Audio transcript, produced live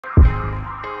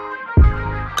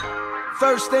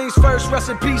First things first, rest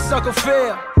in peace, Uncle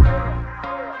Phil.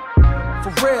 For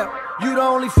real, you the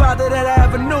only father that I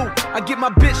ever knew. I get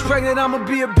my bitch pregnant, I'ma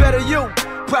be a better you.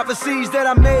 Prophecies that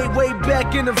I made way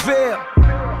back in the veil.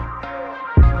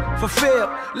 Fulfilled.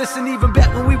 Listen, even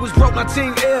back when we was broke, my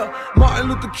team ill. Martin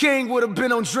Luther King would have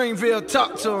been on Dreamville.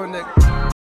 Talk to her,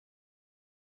 nigga.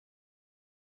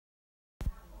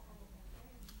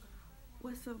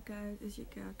 What's up, guys? It's your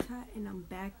girl Tot, and I'm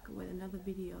back with another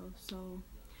video. So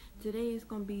today's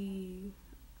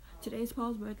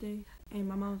Paul's birthday and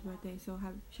my mom's birthday. So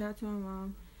shout out to my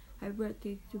mom. Happy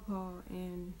birthday to Paul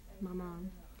and my mom.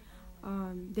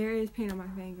 There is paint on my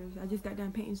fingers. I just got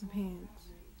done painting some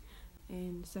hands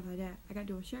and stuff like that. I got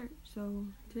to do a shirt. So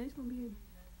today's gonna be a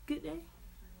good day.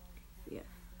 Yeah.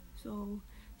 So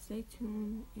stay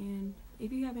tuned, and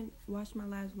if you haven't watched my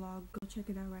last vlog, go check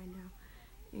it out right now.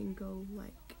 And go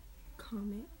like,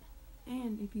 comment,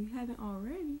 and if you haven't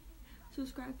already,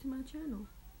 subscribe to my channel.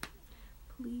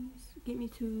 Please get me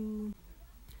to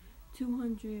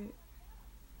 200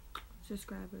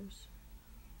 subscribers,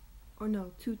 or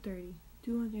no,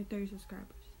 230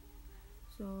 subscribers.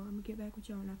 So I'm gonna get back with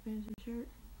y'all when I finish the shirt,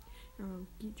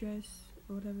 get dressed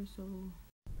or whatever. So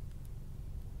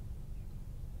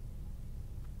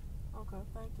okay,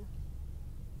 thank you.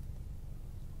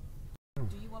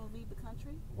 Do you want to leave the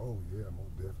country? Oh yeah,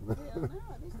 most definitely. Hell no,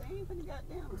 this ain't finna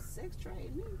goddamn sex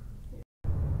trade me.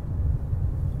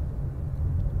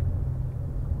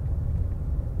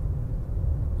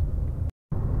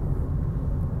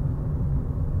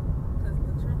 Cause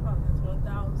the trap house is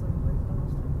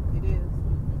 1,000. It is.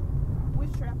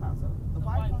 Which trap house? The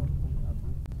white one? Okay.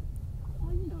 Oh,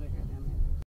 you know it goddamn is.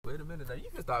 Wait a minute, now you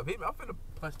can stop hitting me. I'm finna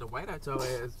punch the white out your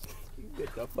ass. You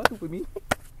get the fucking with me.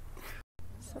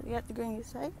 So we got the green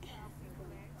side.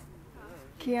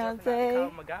 Keontae.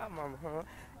 Call my godmama, huh?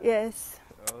 Yes.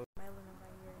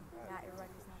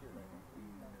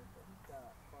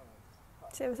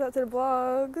 Say what's up to the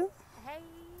vlog. Hey.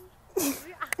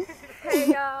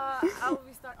 Hey y'all. I will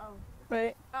be starting. Oh.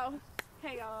 Right. Oh.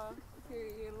 Hey y'all.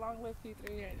 Period. Long live P3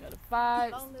 and the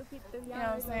vibes. Long live P3. You know what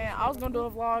I'm saying? I was gonna do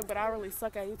a vlog, but I really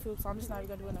suck at YouTube, so I'm just not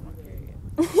even gonna do it no more. Period.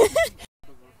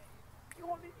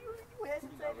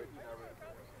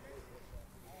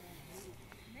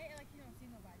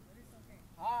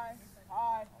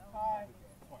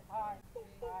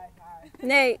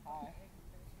 Nate.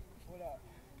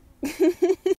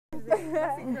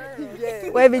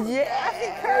 Wavy J.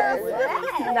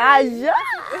 Naja.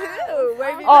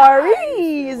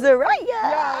 Ari. Zaraya.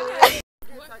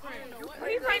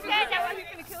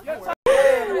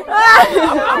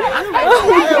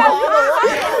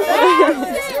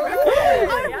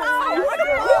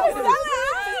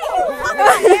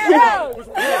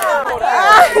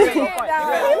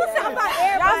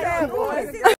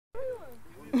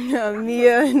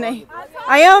 Mia and Nate.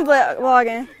 I am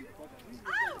vlogging.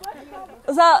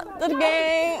 What's up to the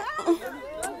gang?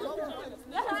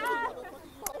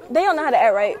 They don't know how to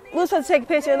act right. We'll just take a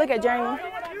picture. Look at Jeremy.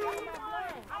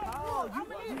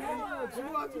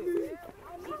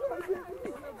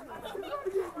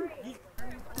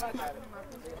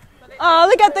 Oh,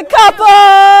 look at the couple.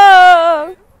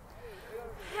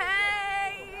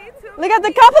 Hey. Look at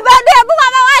the couple back there. Move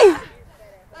out my way.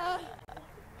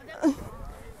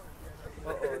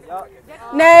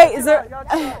 Nate,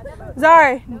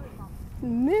 Zari.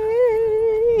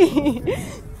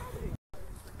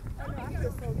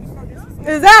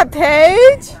 Is that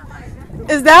Paige?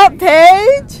 Is that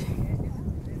Paige?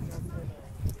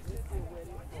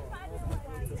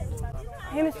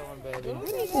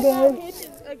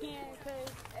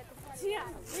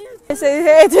 Say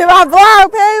hey to my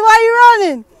vlog, Paige. Why are you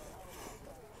running?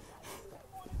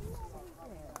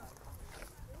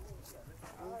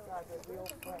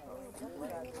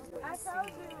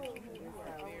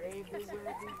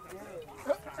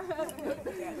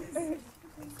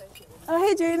 Oh,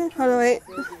 hey, Jaden. Hold on, wait.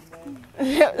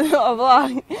 A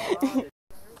vlog.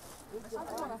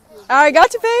 Alright,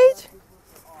 got your page?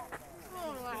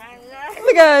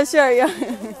 Look at her shirt, yo.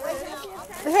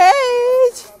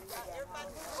 Paige.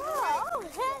 Oh,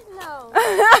 heck no.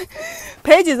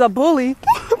 Paige is a bully.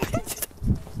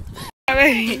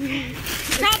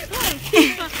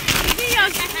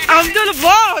 I'm doing a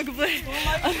vlog, but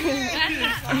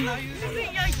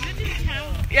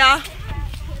yeah.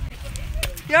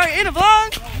 You're in a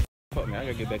vlog? Fuck me, I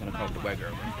gotta get back in the car with the white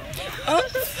girl, man.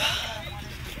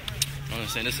 I'm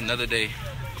saying this is another day.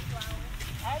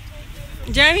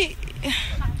 Jeremy,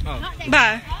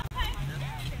 bye.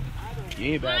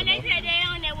 You ain't bad enough. They said they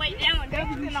on their way down. They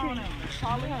was on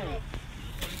him.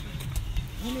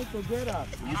 We need to get up.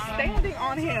 You standing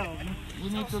on him. We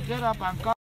need to get up and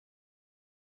go.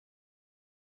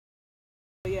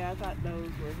 I thought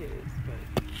those were his, but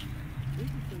this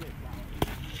is the red flower.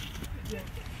 Yeah.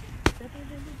 You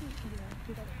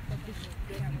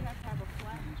have to have a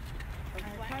flat.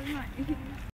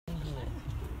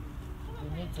 You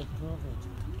need to prove it.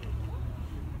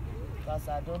 Because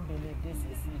I don't believe this is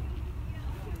it.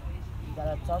 You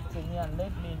gotta talk to me and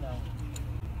let me know.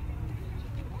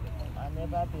 I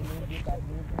never believed you can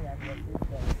leave me and your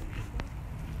sister.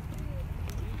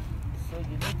 So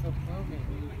you need to prove it.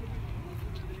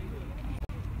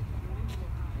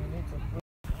 You need to prove it.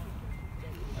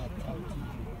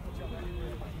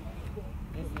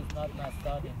 This is not my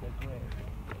son in the grave.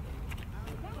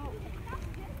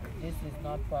 This is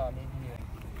not Paul in here.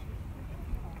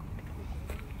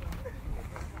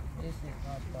 This is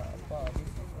not Paul. This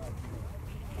is not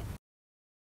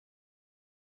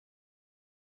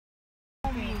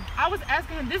you. I was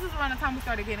asking him, this is around the time we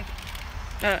started getting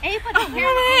And you put the hair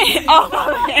on.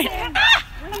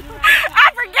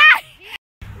 I forgot!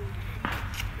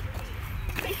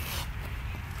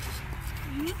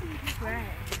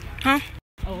 Huh?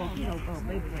 Oh,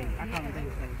 baby. I call him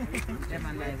baby. That's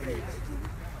my name.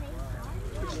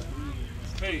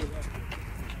 Hey.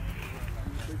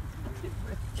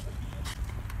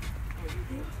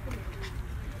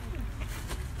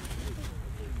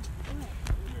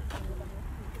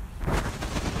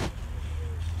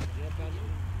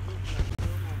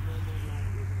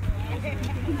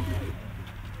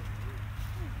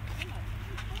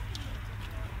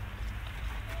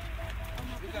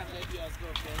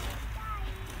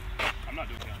 I'm not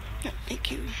doing that. Thank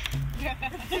you.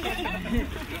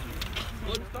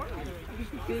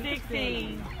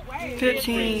 16.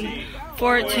 15,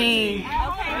 14,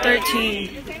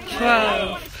 13,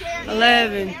 12,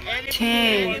 11,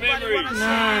 10,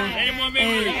 9,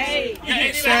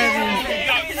 8, 7,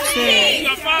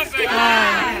 6, 5, 4,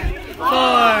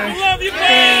 3, 2,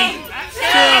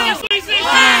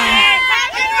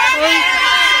 1.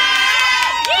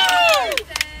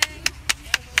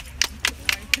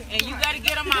 And you gotta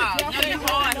get them out. Now you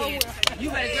hard head. You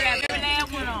better grab every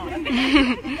last one on.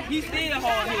 He's still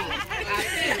hard head.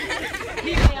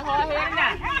 He's still hard headed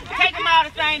now. Take him out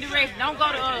the same direction. Don't go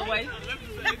the other way.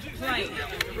 Plain. He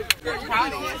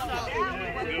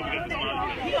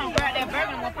gonna grab that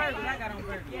burger one first, but I got on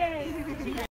burger.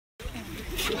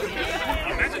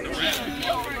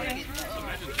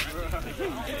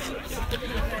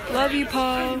 Love you,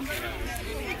 Paul.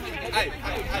 I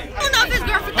don't know if his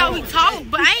girlfriend thought we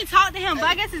talked, but I ain't talked to him. But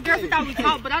I guess his girlfriend thought we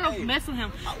talked, but I don't mess with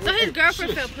him. So his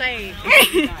girlfriend felt played.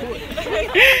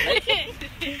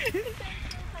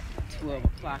 12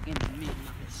 o'clock in the midnight.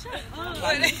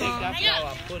 That's how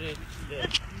I put it there.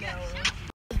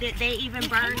 Did they even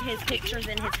burn his pictures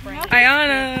in his frame?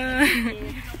 Ayana.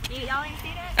 Y'all ain't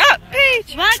see that? Oh,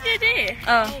 Peach. What did it?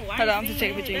 Oh, hold on. I'm just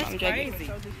taking a picture. I'm joking.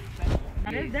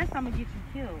 That's gonna get you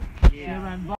killed.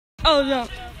 Yeah. Oh, no.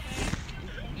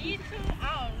 You too?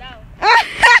 I don't know.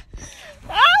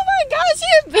 Oh, my gosh.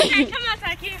 You Hey, come on,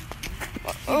 Taki.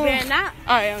 Oh. Better not.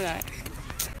 All right, I'm not.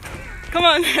 Come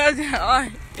on. All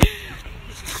right.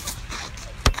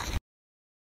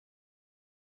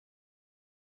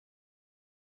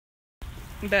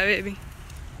 Bad baby.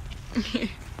 Happy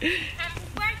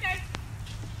birthday.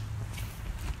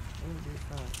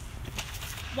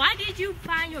 Why did you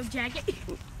find your jacket?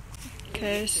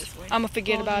 Because I'm going to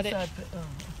forget about it.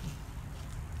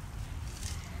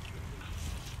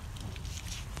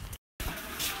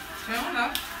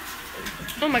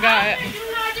 Oh my God.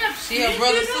 She her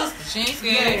brother's sister. She ain't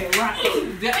scared. Yeah, right.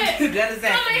 That is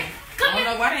that. I don't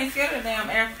know why they ain't scared of damn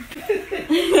African.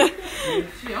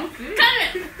 She don't care.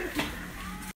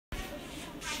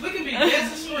 We can be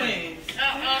best friends.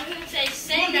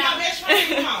 Say now.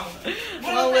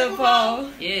 Oh, little Paul.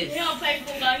 Yes. He don't play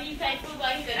football. He play football.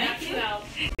 He can knock you out.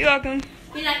 You're welcome.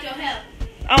 He like your help.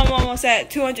 I'm almost at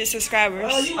 200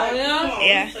 subscribers. Oh, yeah?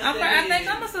 Yeah. I think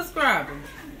I'm a subscriber.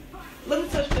 Let me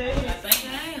touch that. I think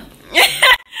I am.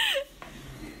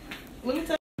 Let me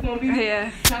touch. I'm gonna be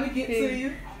Yeah. trying to get to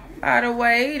you. By the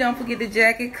way, don't forget the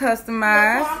jacket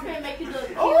customized I'm gonna make you look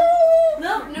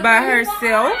cute. by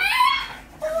herself.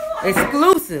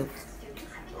 Exclusive.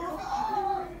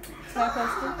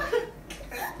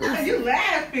 You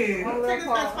laughing. Take this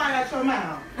spot out your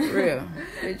mouth. Real.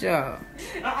 Good job.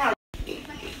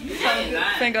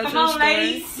 Finna go to the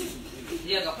store.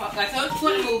 Yeah, go pop. I told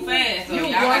you to move fast. So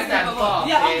y'all got to step up.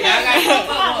 Yeah,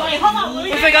 okay. Hold on. We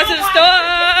finna go to the store.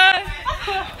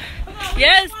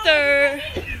 Yes, sir.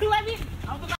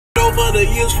 Over the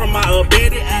years from my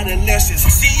abandoned adolescence.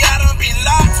 See, I done been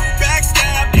locked,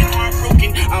 backstabbed, and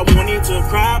heartbroken. I wanted to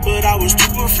cry, but I was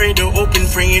too afraid to open.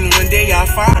 Praying one day I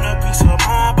find a piece of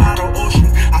mind by the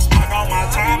ocean. I spent all my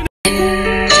time.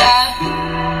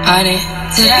 Honey,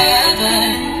 did I ever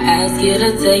ask you to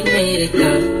take me to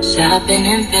go shopping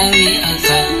in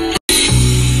Paris?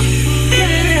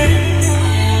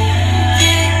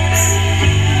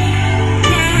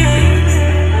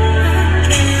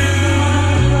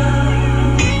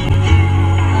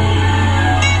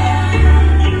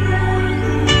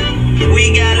 We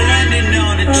got London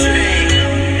on the train.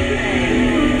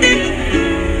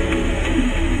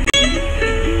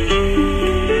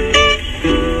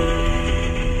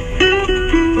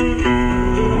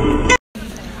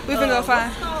 We finna go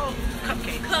find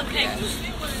Cupcakes.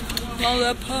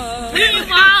 Lollipop.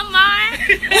 Walmart.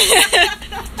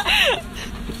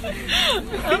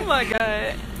 Oh my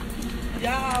god.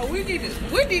 Y'all, we need to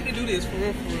do this for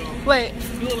real, for real. Wait.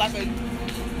 Do it like a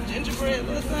gingerbread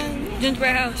little thing.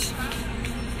 Gingerbread house.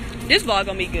 This vlog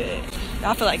gonna be good.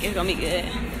 I feel like it's gonna be good.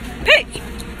 Peach!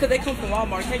 Cause they come from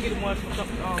Walmart. Can't get them one from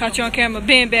Caught you on camera,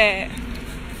 being bad.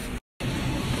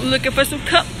 Looking for some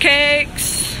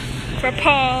cupcakes for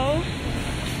Paul.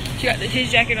 She got his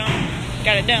jacket on.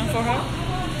 Got it done for her.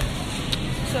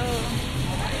 So,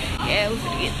 yeah, we're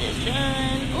gonna get this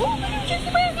done. Ooh, look at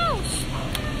gingerbread house.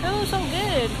 That looks so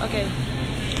good. Okay.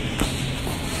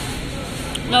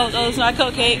 No, those are not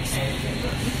cupcakes.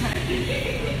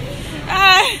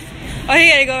 Ah! Oh, he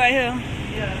gotta go right here.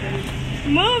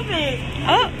 Move it.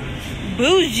 Oh,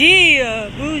 bougie,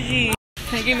 bougie.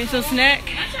 Can you give me some snack?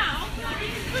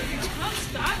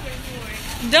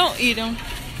 Don't eat them.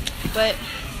 But,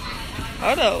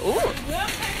 hold on. Ooh.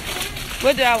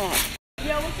 What do I want?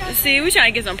 Let's see, we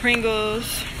trying to get some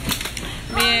Pringles.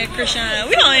 Me and Christian,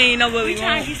 we don't even know what we want.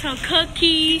 Trying to get some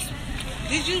cookies.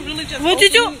 Did you really just? What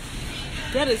did you?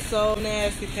 That is so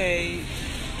nasty, Paige.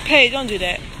 Paige, don't do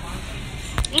that.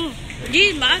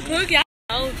 These my cookies.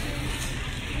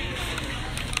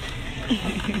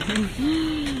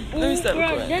 Let me stop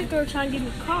recording. That girl trying to give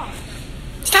me caught.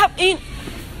 Stop eating.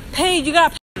 Paige, you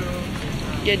got.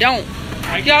 Yeah, don't.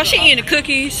 Y'all, she eating the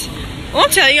cookies. I'm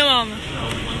gonna tell your mama.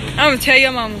 I'm gonna tell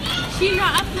your mama. She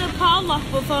not up to Paul off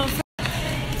before.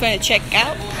 Gonna check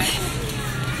out.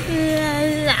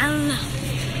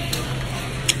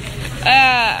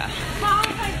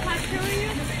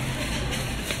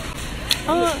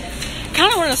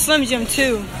 Kind of want a Slim Jim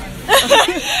too.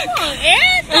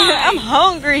 I'm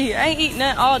hungry. I ain't eating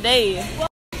that all day.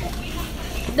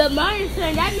 The morning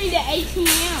sun, that means the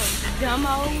ATM.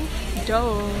 Dumbo.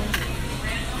 Duh.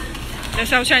 That's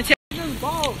what I was trying to tell you.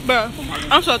 Bro,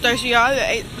 I'm so thirsty, y'all. I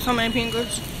ate so many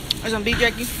fingers. There's some beef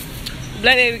jerky.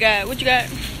 Black baby got, what you got?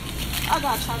 I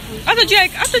got chocolate. I thought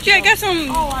you had got some.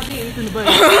 Oh, I did. It's in the butt.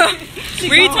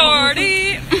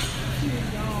 Retarded.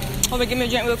 Hold on, give me a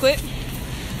drink real quick.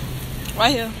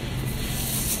 Right here.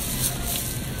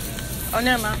 Oh,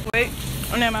 never mind. Wait.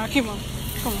 Oh, never mind. Keep on.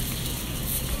 Come on.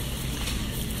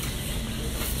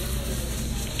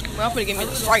 Well, I'm gonna give me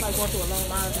this right.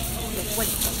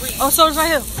 Oh, so it's right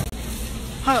here.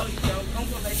 Hold up.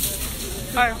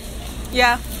 Alright.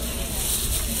 Yeah.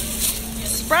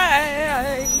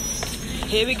 Sprite.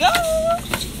 Here we go.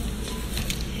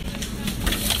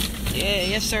 Yeah,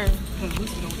 yes, sir.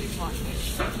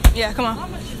 Yeah, come on.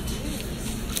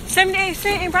 78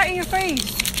 cents and right in your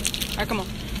face. Alright, come on.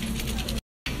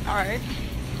 Alright.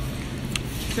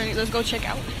 So let's go check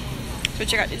out. So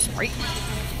check out this Sprite.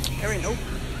 There we go.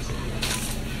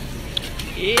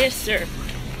 Yes, sir.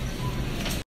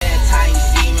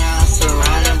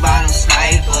 Surrounded by them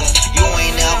snipers. You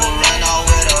ain't never run off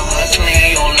with a hustler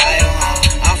in your life, huh?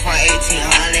 I'm from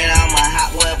 1800, I'm a hot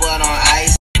boy, but on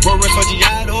ice. What research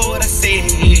y'all know what I said?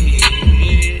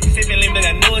 Sipping limb, but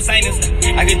I know it's sinus.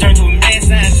 I can turn to a mad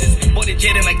scientist. Boy, the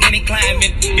jet in like any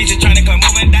climate. Bitches trying to come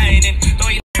over and dine in.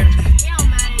 Throw your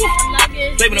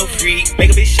baby no free. Make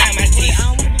a bitch shine my teeth.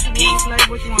 Peace.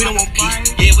 We don't want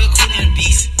peace. Yeah, we're cool in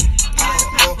peace.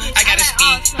 I gotta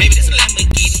speak. Maybe this a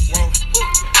Lamborghini.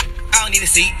 I don't need a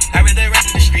seat. I'd rather ride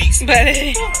in the streets. But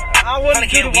I want to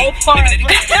do the whole part.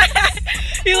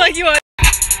 You like you want.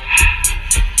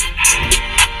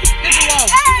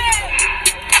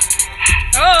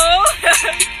 Oh.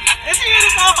 It's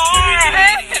beautiful hard.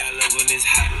 I love when it's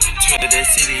hot. To the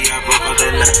city, I broke out the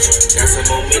night. Got some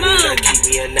momentum that keep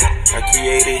me a knot. I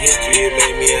created history, it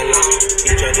made me a lot.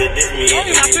 He tried to diss me, it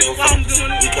made me no fun.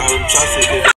 We call him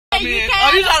Chaucer. Oh,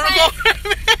 you trying to record?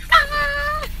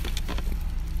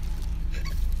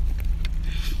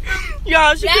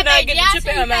 Y'all, she could not get the chip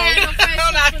in her mouth.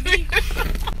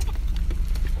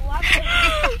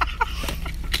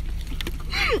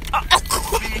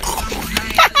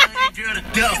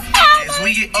 As we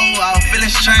get old, our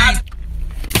feelings change.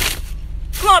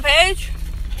 Come on, Paige.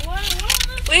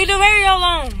 Leave the radio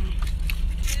alone.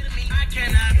 I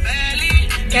cannot barely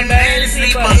Can barely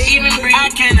sleep or even breathe. I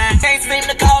cannot. Can't seem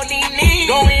to call Nene.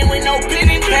 Go in with no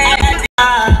penny pad.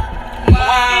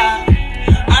 Why?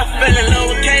 I fell in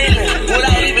love with Kaylin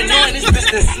without even knowing this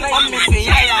business. I'm missing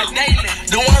Yaya daily.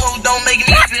 The one who don't make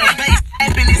me feel base.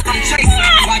 Happiness I'm chasing.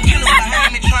 Why killers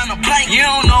behind me trying to blank? You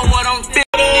don't know what I'm feeling.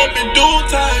 Up in due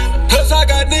time. Cause I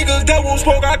got niggas that won't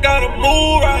smoke. I gotta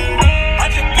move right. I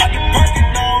just pop the perk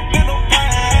and don't get no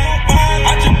pain.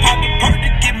 I just pop the perk to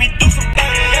get me through some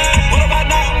things. What about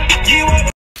now? You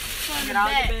wanna Get all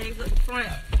your bags up front.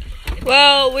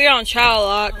 Well, we're on child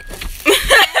lock.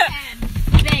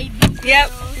 Baby.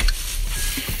 Yep.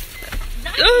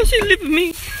 Oh, she leaving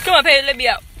me. Come on, Paige, let me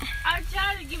out. I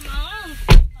tried to get my own.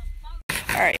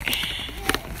 Alright.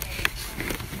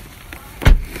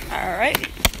 Alright.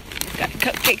 Got the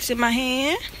cupcakes in my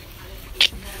hand.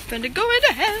 Finna go in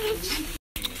the house.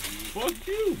 Fuck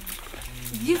you.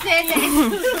 You said that.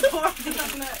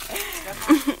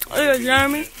 Look at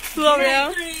Jeremy. Who over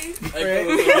there? Who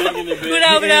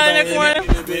over there in that corner?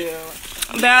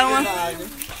 Bad one.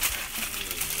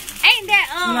 Ain't that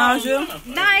Nausea?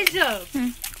 Nausea.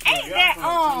 Ain't that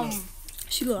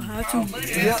She look high too.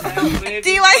 Do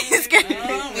you like this game?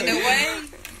 With the wave?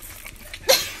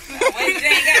 Wave J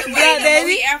got the Yeah, wave.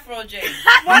 baby. Afro J.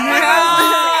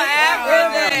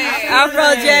 Afro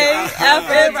J.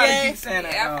 Afro J.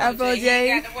 Afro J.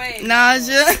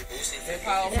 Nausea. They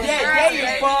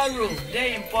in ballroom.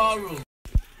 They in ballroom.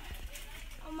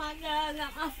 Oh my God, I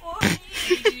got my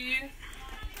forehead.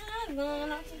 I'm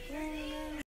going off the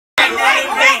ground. Oh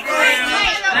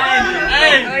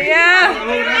yeah.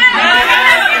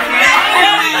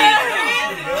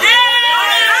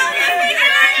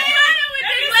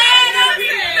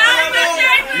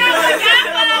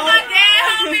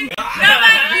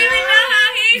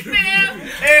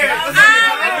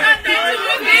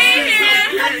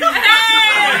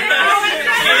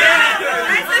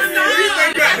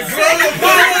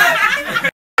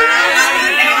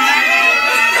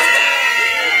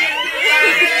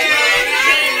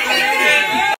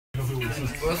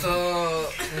 What's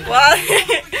up? What?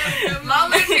 Long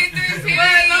live P3P.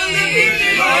 Long live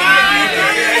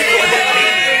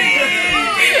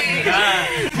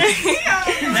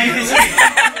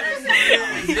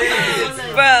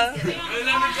Bro,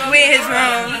 we in his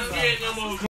room.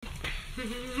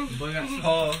 Boy got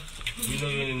Paul. You know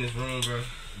you're in this room, bro.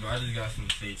 But I just got something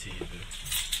to say to you, bro.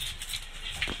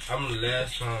 I remember the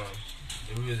last time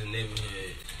we was in the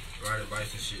neighborhood riding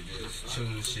bikes and shit, just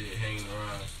chilling and shit, hanging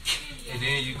around. And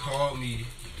then you called me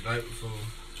the night before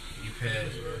you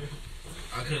passed, bro.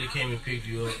 I could have came and picked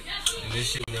you up, and this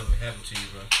shit never happened to you,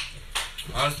 bro.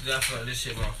 Honestly, I feel like this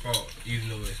shit my fault, even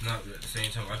though it's not, but at the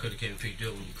same time, I could have came and picked you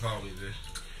up when you called me, bro.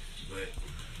 But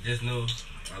just know,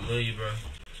 I love you, bro.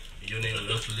 And your name will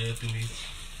love to live through me.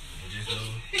 And just know,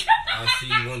 I'll see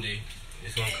you one day.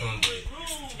 It's gonna come, but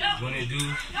when it do,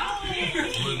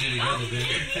 we'll get together,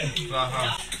 baby. Fly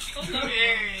high.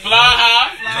 Fly high.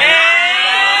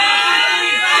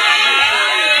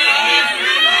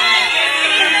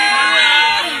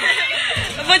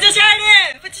 Put your shirt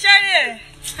in. Put your shirt in.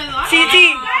 CT.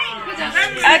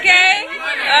 Okay.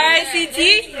 All right, CT.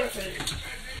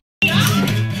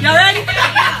 Y'all ready?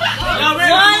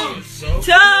 1,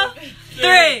 2,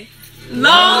 3.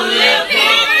 Long live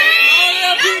P3.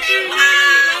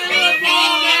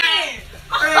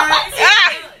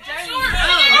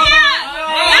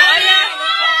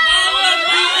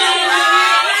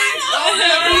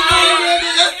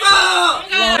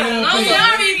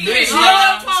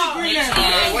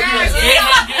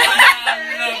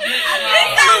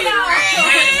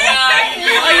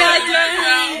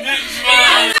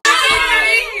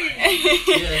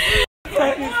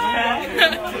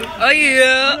 Oh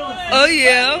yeah. Oh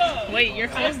yeah. Wait, you're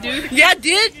first, dude? Yeah, I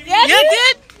did. Yeah, I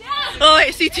did. Oh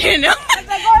wait, CT now.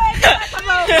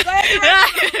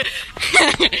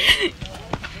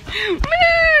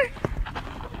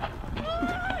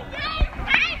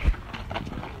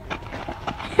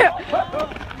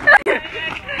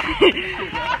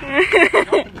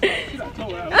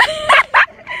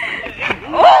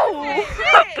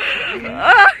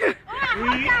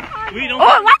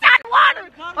 Oh, watch out the water!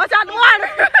 Watch out the water!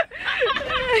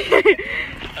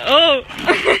 Oh.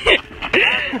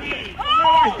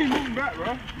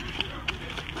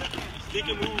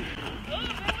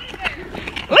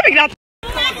 Let me get out.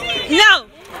 No!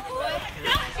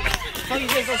 So you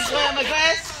just gonna slam my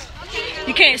glass?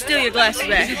 You can't steal your glasses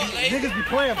back. Niggas be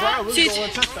playing, bro. I really don't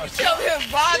want to touch that shit.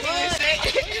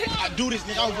 I do this,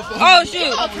 nigga. I was before. Oh,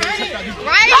 shoot.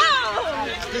 Right?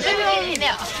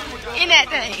 In that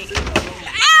thing.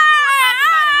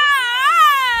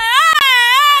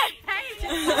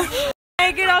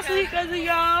 Hey, get off sleep because of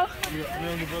y'all.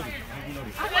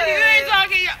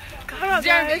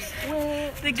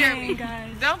 the game,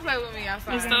 guys. Don't play with me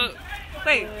outside. So,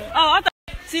 wait. Oh, I thought.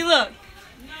 See, look.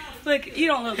 Look, you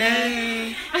don't look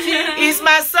good. It's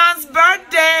my son's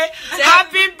birthday.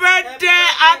 Happy birthday.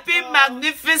 Happy,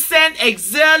 magnificent,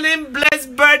 excelling,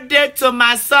 blessed birthday to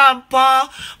my son, Paul.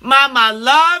 Mama,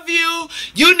 love you.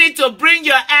 You need to bring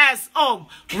your ass home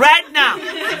right now.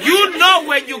 You know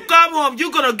when you come home,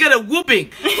 you're going to get a whooping.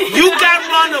 You can't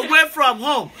run away from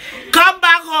home. Come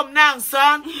back home now,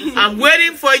 son. I'm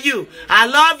waiting for you. I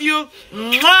love you.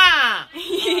 Mwah.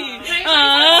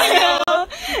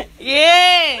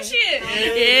 Yeah.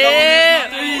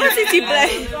 Yeah. What's it you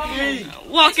play?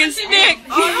 Walking stick.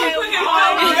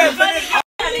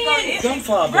 Don't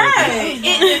fall, baby. Right.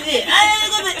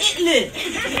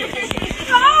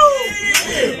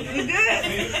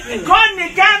 Courtney,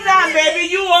 calm down, baby.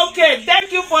 You okay?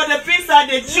 Thank you for the pizza.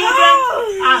 The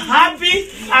children are happy,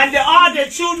 and all the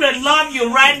children love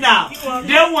you right now.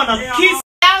 They want to kiss you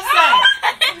outside.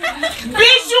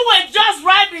 Bitch, you were just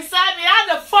right beside me. How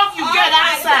the fuck you get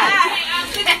outside?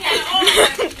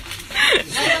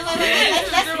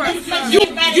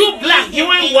 You black.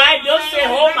 You ain't white. Don't say,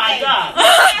 oh my God.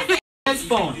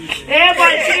 Phone.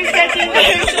 Everybody, please take a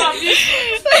picture of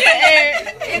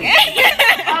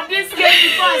this cake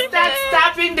before I start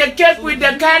tapping the cake with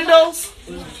the candles.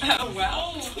 Oh,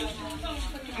 wow.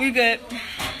 We good.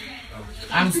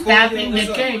 I'm stabbing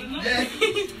the cake.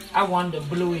 I want the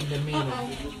blue in the middle.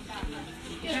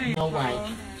 No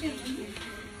white.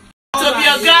 To be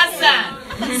your godson.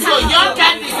 So your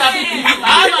cat disappointed.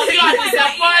 All of you are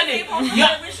disappointed.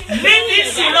 Leave this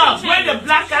shit up. When the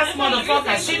black ass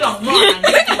motherfucker, she don't know. You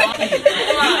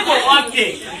go up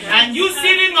there. And you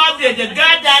sitting up there, the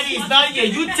granddaddy is not here.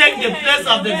 You take the place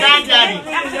of the granddaddy.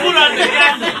 Put on the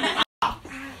granddaddy.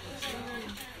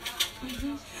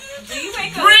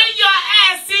 Bring your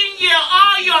ass in here.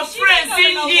 All your friends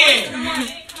in here.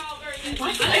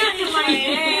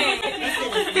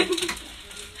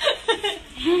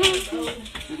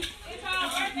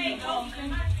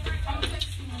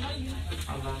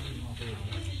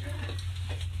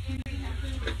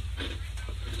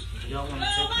 Y'all want to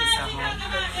take this at home?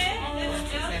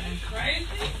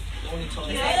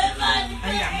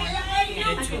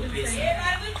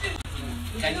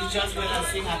 Can you just wait and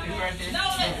sing happy birthday?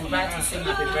 We're about to sing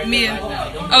happy birthday. Mia. Right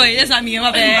now. Oh wait, that's not Mia,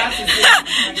 my bad.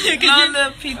 All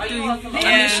the P3.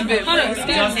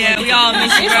 Yeah, we all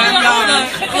miss you, bro.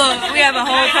 Look, we have a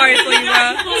whole party for you,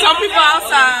 bro. Some people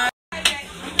outside.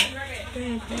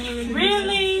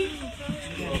 Really?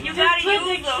 You gotta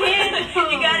use them.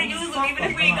 You gotta use them even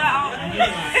if we ain't got all of them.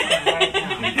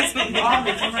 I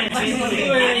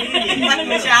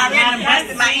already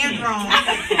busted my eardrum.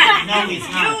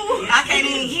 I can't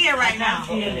even hear right now.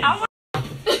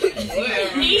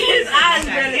 His eyes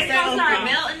really gonna start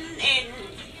melting and.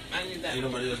 Ain't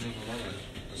nobody else need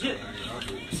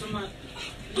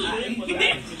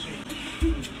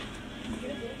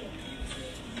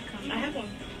I have one.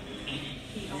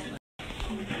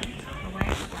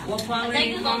 What part are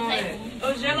you going?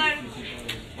 Oh, Jelly.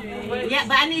 Yeah,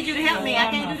 but I need you to help me. I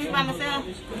can't do this by myself.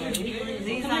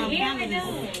 These candles.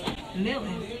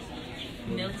 Milton.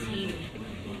 Milton.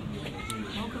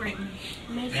 Don't correct me.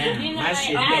 Man, my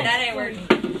shit That ain't working.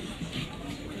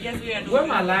 Yes, we are. Where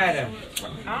my lighter?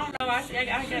 I don't know. I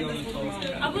got this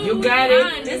one. You got it?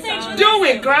 Do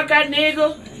it, cracker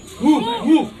nigga. Woo, woo,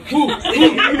 woo, woo,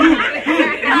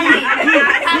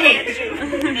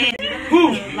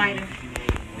 woo, Lighter.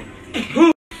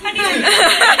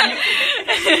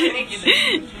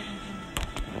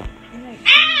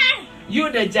 You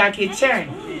the Jackie Chan.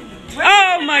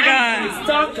 Oh my God.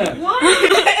 Stalker.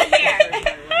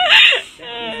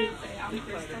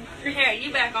 Here,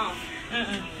 you back on.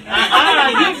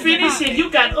 You finish it. You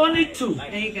got only 2.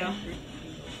 There you go.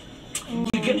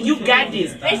 You got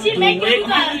this.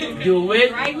 Do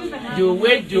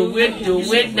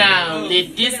it now.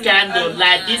 Let this candle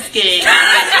light this cake.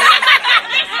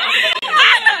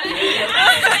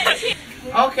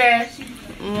 Okay.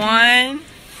 1,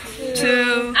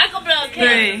 2,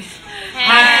 3.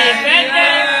 Happy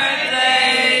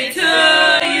birthday to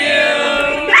you.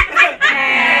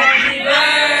 Happy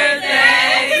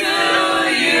birthday to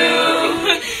you.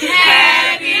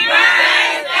 Happy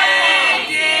birthday,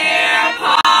 dear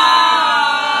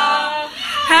Paul.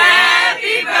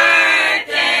 Happy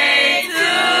birthday to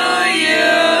you.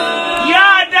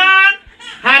 You're done.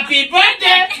 Happy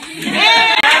birthday.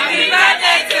 Happy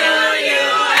birthday to you.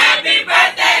 Happy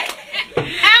birthday.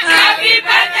 Happy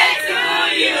birthday to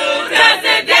you. 'Cause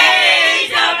today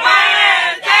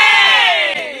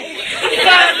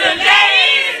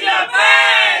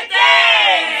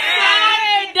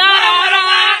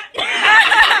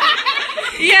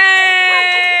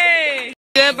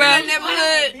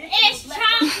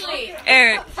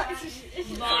Eric.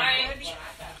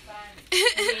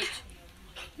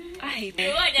 I hate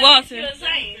that. Walter. At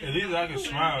least I can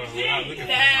smile without looking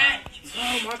at you.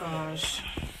 Oh my gosh.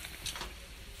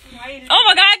 Oh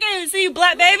my God, I can't even see you,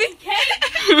 black baby.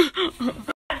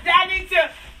 That needs to.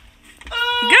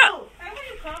 Go. Hey, where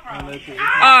you come from?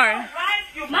 Alright.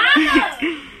 Mama!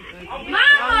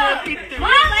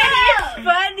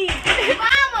 Funny.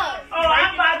 Mama! Oh,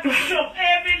 I'm about to show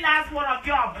every last one of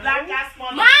your black ass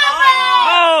mother. Mama!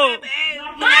 Oh.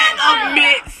 Mama!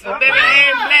 Mix. Baby,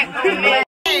 ain't black.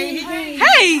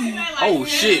 Hey. Oh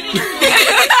shit.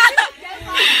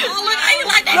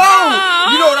 No.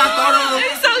 You know what I thought of?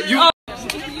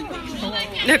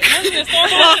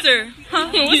 Walter. Huh?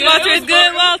 Walter is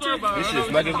good, Walter. This shit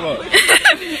smack as fuck.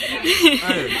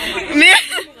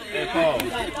 Hey, Paul. I'm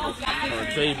trying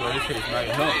to tell you, bro, this shit smack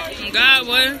as fuck. God,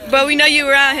 boy. But we know you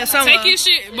around here somewhere. Take your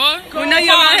shit, boy. We know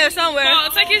you around here somewhere. Paul,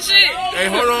 take your shit. Hey,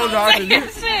 hold on, dog.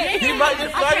 He might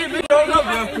just flag his bitch on up,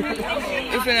 bro.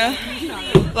 We finna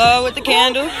blow with the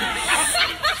candle.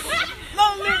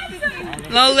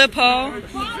 Low lip Paul.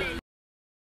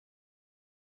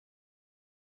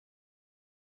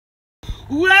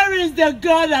 Where is the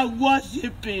God I'm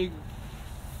worshiping?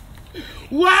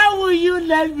 Why will you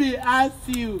let me ask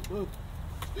you?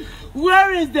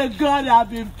 Where is the God I've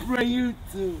been praying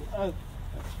to?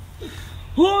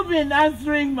 Who been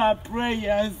answering my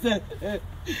prayers?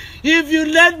 If you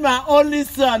let my only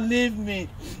son leave me,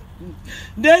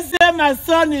 they say my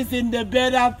son is in the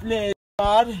better place.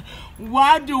 God,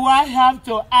 why do I have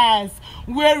to ask?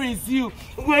 Where is you?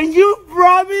 When you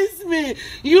promise me,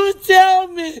 you tell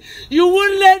me you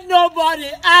won't let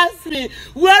nobody ask me,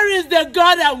 where is the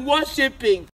God I'm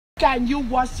worshiping? Can you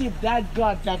worship that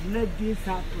God that let this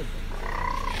happen?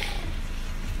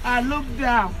 I look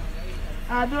down.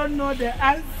 I don't know the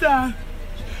answer.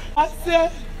 I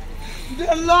said,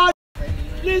 the Lord,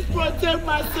 please protect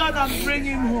my son and bring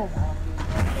him home.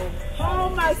 All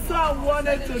my son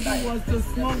wanted to do was to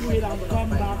smoke weed and come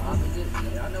back.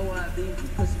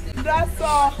 That's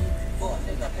all.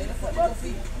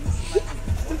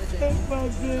 My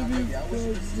baby,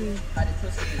 baby.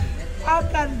 How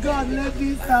can God let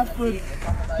this happen?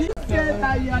 He said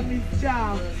I am his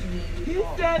child. He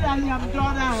said I am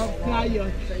daughter of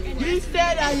Zion. He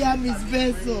said I am his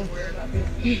vessel.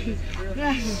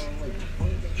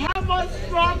 How much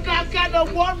stronger can a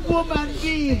one woman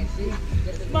be?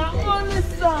 My only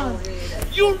son.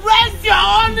 You raised your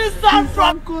only son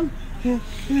from uncle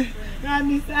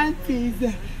and his aunties.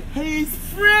 His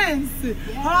friends.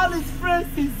 All his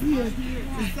friends is here.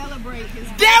 Celebrate his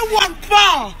They want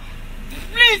power.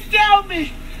 Please tell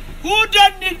me who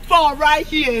don't need power right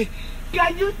here.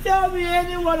 Can you tell me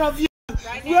any one of you?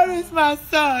 Where is my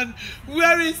son?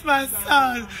 Where is my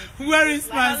son? Where is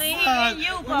my son?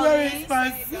 Where is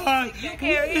my son?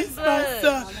 Where is my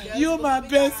son? You're my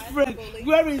best friend.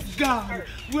 Where is God?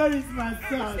 Where is my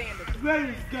son? Where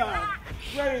is God?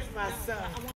 Where is my son?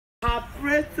 I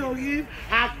pray to him.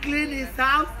 I clean his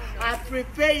house. I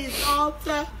prepare his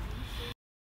altar.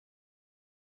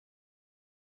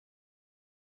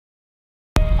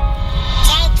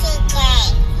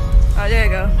 Oh, there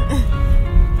you go.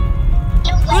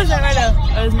 Who's that right there?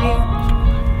 Oh, it's me.